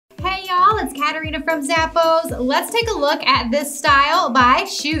it's Katarina from Zappos. Let's take a look at this style by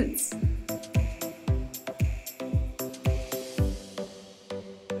Schutz.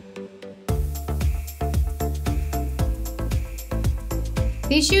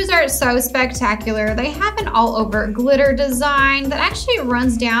 These shoes are so spectacular. They have an all-over glitter design that actually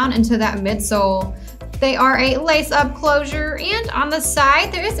runs down into that midsole. They are a lace-up closure, and on the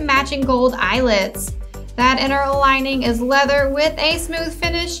side there is matching gold eyelets. That inner lining is leather with a smooth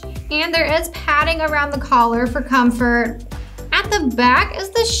finish, and there is padding around the collar for comfort. At the back is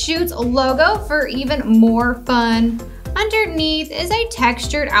the Schutz logo for even more fun. Underneath is a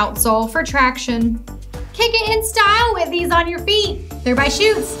textured outsole for traction. Kick it in style with these on your feet. They're by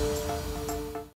Schutz.